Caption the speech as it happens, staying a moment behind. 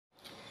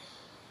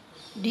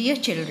Dear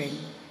children,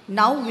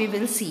 now we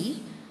will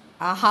see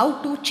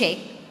how to check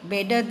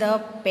whether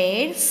the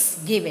pairs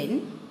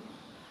given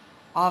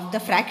of the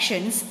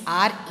fractions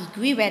are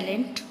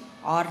equivalent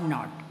or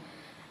not.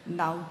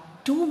 Now,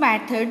 two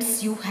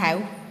methods you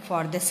have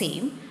for the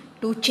same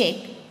to check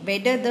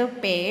whether the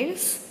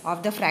pairs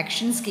of the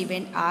fractions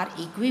given are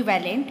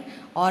equivalent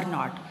or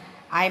not.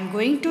 I am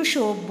going to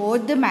show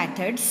both the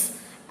methods,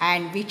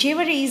 and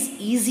whichever is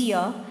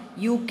easier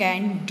you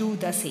can do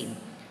the same.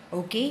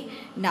 Okay,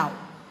 now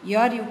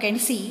here you can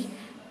see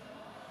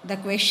the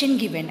question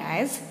given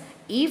as,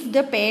 if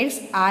the pairs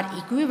are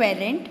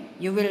equivalent,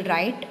 you will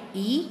write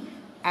E,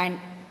 and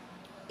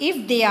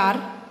if they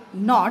are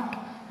not,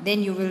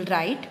 then you will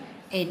write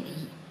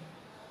NE.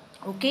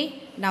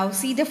 Okay, now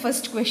see the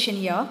first question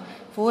here,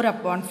 4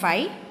 upon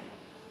 5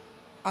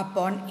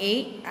 upon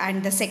 8,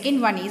 and the second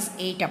one is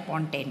 8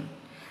 upon 10.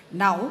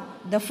 Now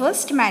the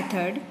first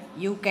method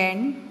you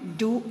can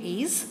do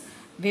is,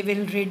 we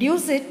will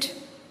reduce it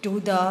to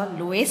the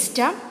lowest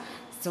term.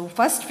 So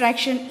first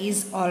fraction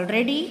is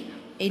already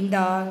in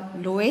the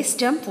lowest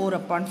term, 4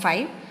 upon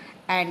 5,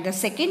 and the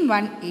second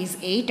one is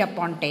 8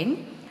 upon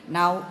 10.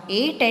 Now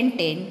 8 and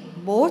 10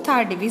 both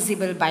are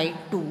divisible by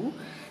 2.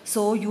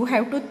 So you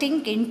have to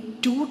think in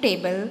 2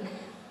 table,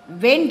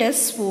 when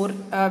does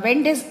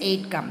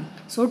 8 come?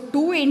 So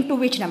 2 into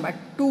which number?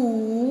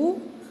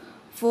 2,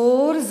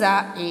 4s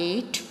are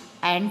 8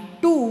 and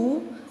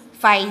 2,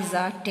 5s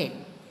are 10.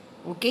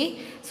 Okay,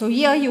 so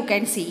here you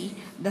can see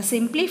the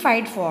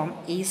simplified form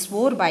is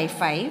 4 by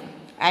 5,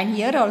 and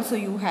here also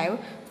you have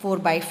 4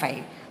 by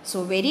 5.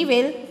 So very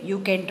well you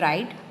can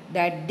write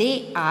that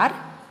they are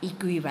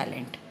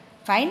equivalent.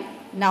 Fine.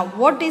 Now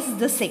what is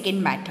the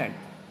second method?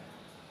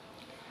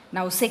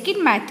 Now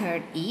second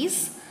method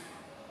is,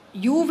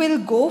 you will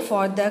go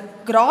for the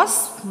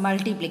cross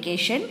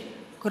multiplication,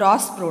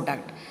 cross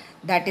product.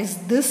 That is,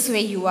 this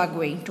way you are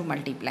going to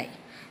multiply.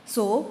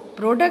 So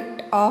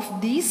product of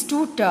these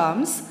two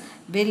terms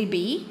will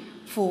be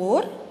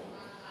 4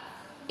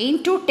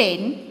 into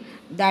 10,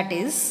 that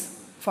is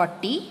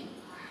 40,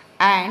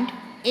 and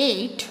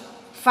 8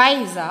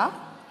 5s are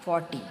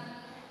 40.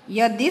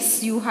 Here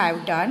this you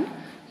have done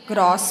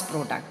cross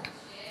product.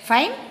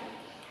 Fine.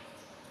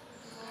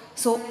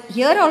 So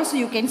here also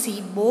you can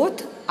see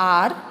both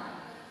are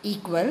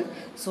equal.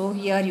 So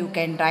here you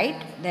can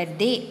write that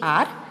they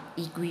are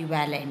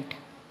equivalent.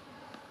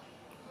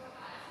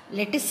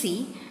 Let us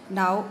see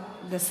now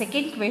the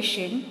second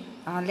question.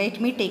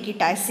 Let me take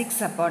it as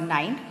 6 upon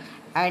 9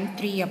 and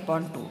 3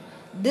 upon 2.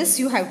 This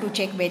you have to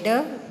check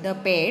whether the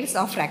pairs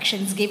of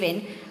fractions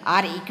given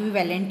are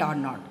equivalent or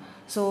not.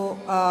 So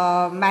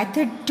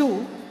method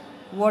 2,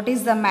 what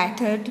is the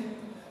method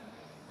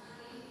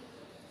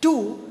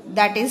 2?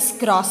 That is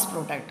cross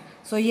product.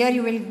 So here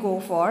you will go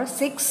for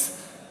 6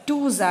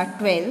 2s are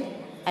 12,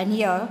 and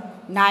here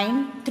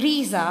 9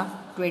 3s are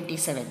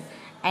 27.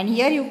 And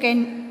here you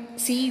can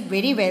see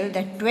very well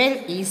that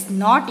 12 is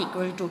not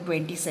equal to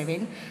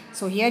 27.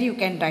 So here you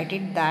can write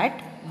it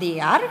that they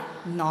are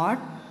not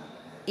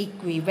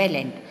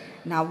equivalent.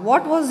 Now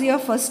what was your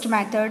first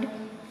method?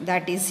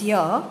 That is,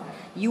 here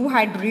you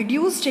had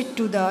reduced it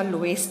to the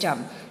lowest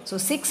term. So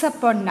 6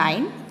 upon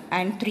 9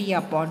 and 3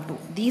 upon 2.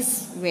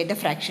 These were the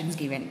fractions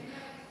given.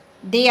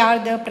 They are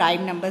the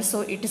prime numbers,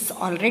 so it is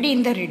already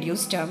in the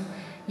reduced term.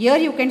 Here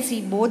you can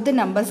see both the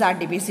numbers are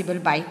divisible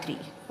by 3.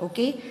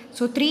 Okay,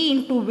 so 3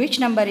 into which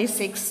number is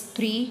 6?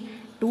 3,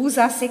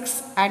 2s are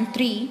 6 and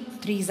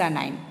 3s are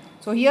 9.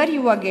 So here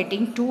you are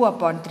getting 2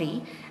 upon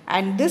 3,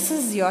 and this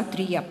is your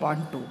 3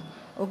 upon 2.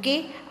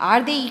 Okay,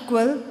 are they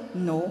equal?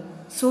 No.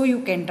 So you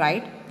can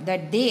write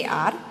that they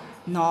are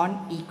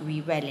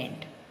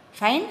non-equivalent.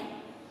 Fine.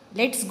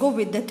 Let's go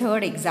with the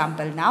third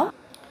example now.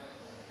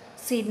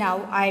 See,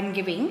 now I am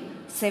giving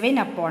 7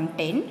 upon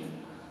 10,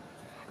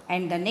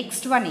 and the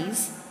next one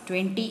is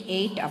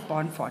 28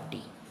 upon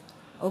 40.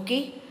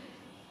 Okay.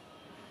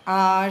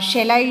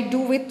 Shall I do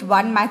with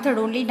one method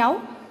only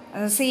now?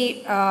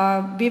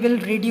 We will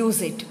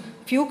reduce it.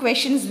 Few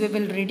questions we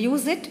will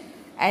reduce it,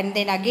 and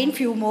then again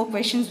few more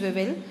questions we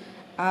will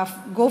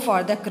go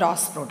for the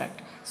cross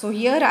product. So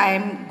here I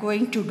am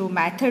going to do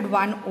method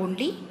 1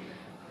 only.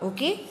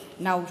 Okay.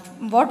 Now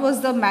what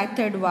was the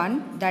method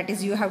 1? That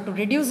is, you have to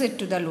reduce it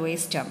to the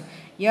lowest term.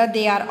 Here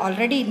they are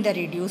already in the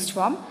reduced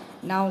form.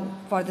 Now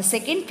for the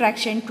second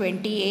fraction,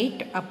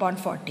 28 upon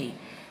 40.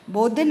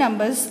 Both the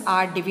numbers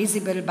are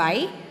divisible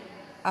by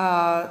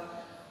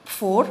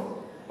 4.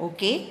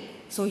 Okay.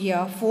 So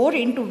here 4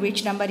 into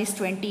which number is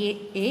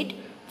 28?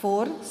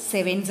 4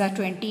 7s are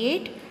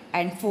 28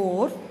 and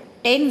 4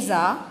 10s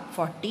are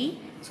 40.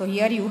 So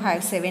here you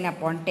have 7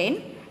 upon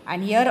 10,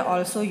 and here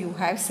also you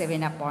have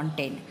 7 upon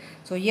 10.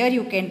 So here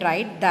you can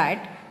write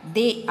that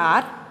they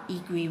are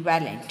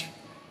equivalent.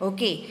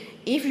 Okay.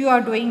 If you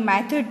are doing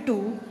method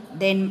 2,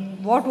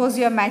 then what was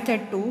your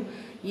method 2?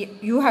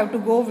 You have to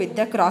go with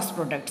the cross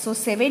product. So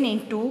 7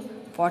 into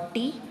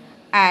 40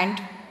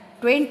 and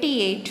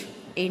 28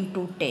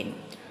 into 10.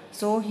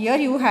 So here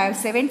you have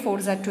 7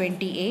 4s are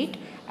 28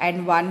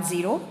 and 1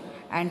 0,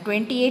 and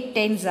 28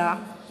 10s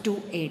are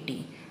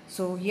 280.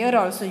 So here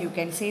also you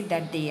can say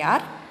that they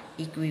are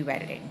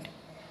equivalent.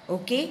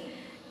 Okay.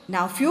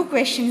 Now few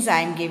questions I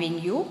am giving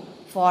you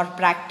for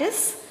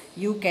practice.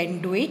 You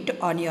can do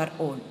it on your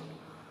own.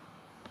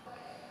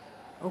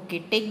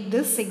 Okay, take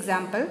this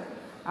example.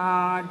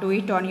 Do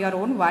it on your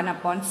own. 1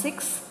 upon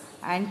 6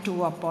 and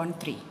 2 upon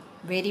 3.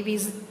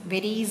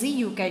 Very easy.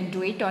 You can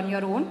do it on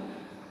your own.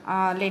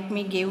 Let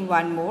me give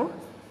one more.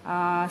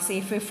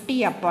 Say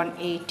 50 upon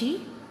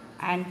 80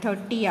 and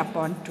 30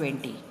 upon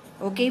 20.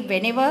 Okay,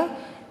 whenever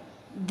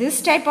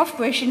this type of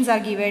questions are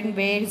given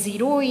where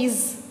 0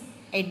 is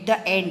at the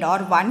end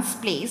or ones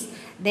place,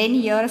 then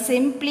here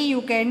simply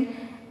you can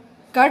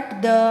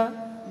cut the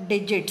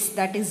digits,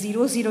 that is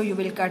 0 0 you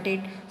will cut it.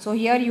 So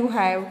here you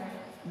have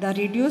the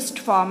reduced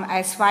form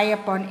as 5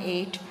 upon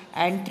 8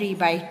 and 3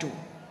 by 2.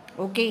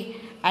 Okay,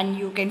 and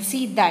you can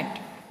see that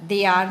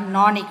they are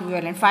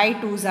non-equivalent. 5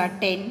 2s are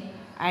 10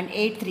 and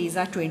 8 3s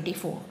are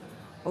 24.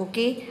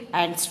 Okay,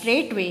 and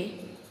straightway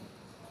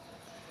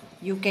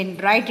you can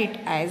write it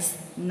as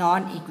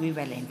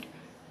non-equivalent.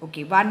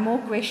 Okay, one more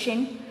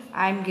question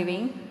I am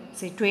giving.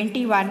 Say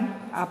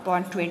 21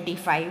 upon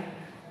 25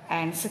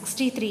 and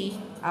 63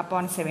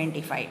 upon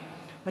 75.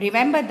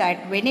 Remember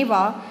that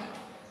whenever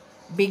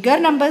bigger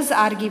numbers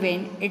are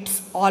given,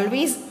 it's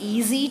always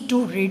easy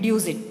to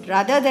reduce it.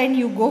 Rather than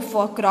you go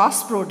for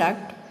cross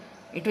product,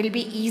 it will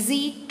be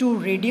easy to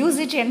reduce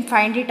it and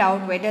find it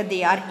out whether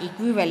they are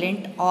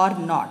equivalent or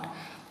not.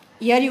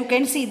 Here you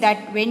can see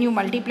that when you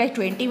multiply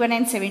 21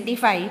 and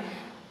 75,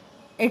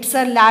 it's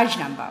a large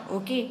number,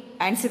 okay,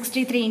 and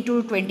 63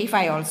 into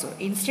 25 also.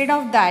 Instead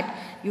of that,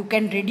 you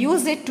can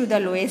reduce it to the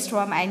lowest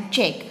form and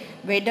check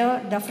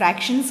whether the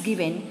fractions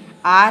given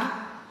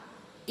are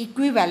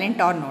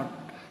equivalent or not.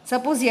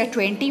 Suppose here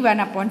 21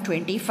 upon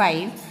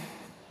 25,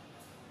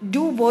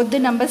 do both the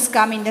numbers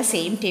come in the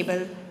same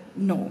table?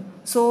 No.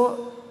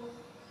 So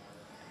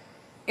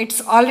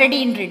it's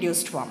already in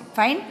reduced form.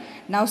 Fine.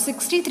 Now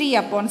 63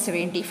 upon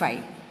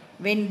 75.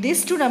 When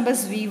these two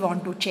numbers we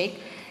want to check,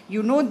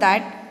 you know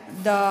that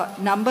the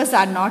numbers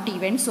are not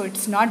even, so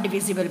it's not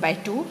divisible by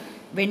 2.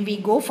 When we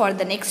go for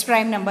the next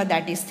prime number,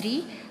 that is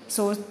 3.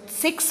 So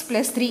 6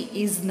 plus 3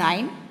 is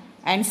 9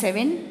 and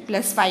 7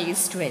 plus 5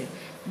 is 12.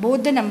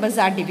 Both the numbers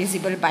are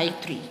divisible by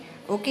 3.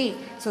 Okay.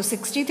 So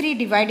 63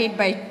 divided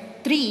by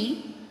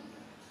 3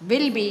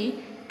 will be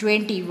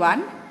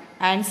 21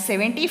 and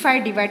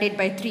 75 divided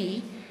by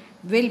 3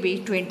 will be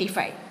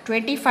 25.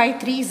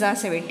 25 3s are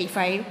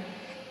 75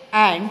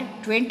 and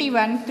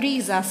 21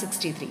 3s are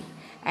 63.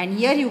 And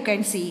here you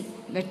can see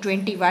the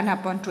 21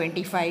 upon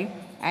 25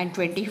 and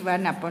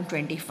 21 upon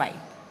 25.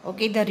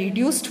 Okay, the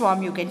reduced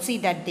form you can see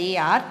that they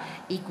are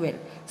equal.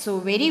 So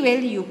very well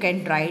you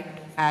can write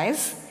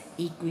as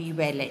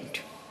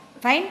equivalent.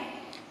 Fine.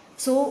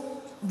 So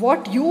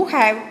what you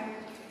have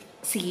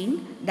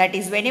seen, that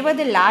is whenever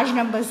the large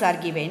numbers are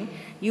given,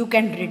 you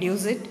can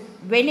reduce it.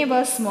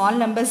 Whenever small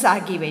numbers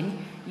are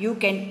given, you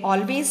can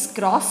always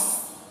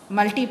cross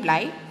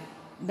multiply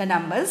the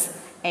numbers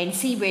and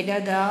see whether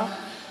the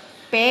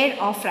pair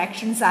of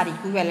fractions are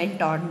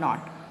equivalent or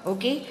not.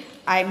 Okay,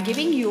 I am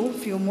giving you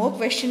few more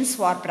questions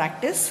for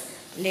practice.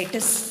 Let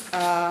us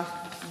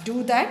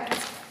do that.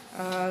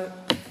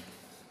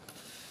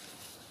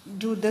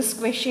 Do this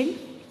question.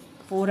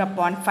 4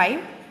 upon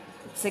 5,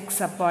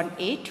 6 upon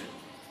 8,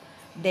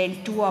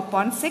 then 2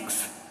 upon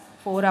 6,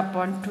 4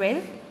 upon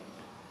 12,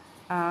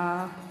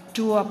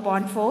 2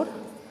 upon 4,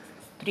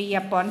 3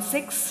 upon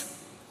 6.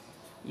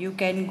 You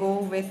can go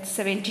with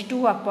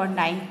 72 upon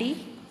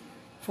 90,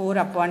 4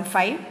 upon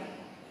 5.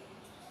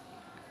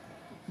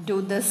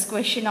 Do this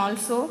question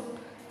also.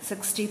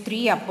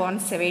 63 upon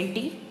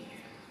 70,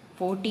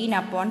 14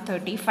 upon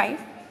 35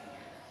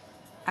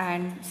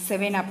 and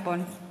 7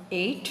 upon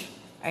 8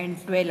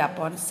 and 12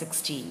 upon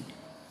 16.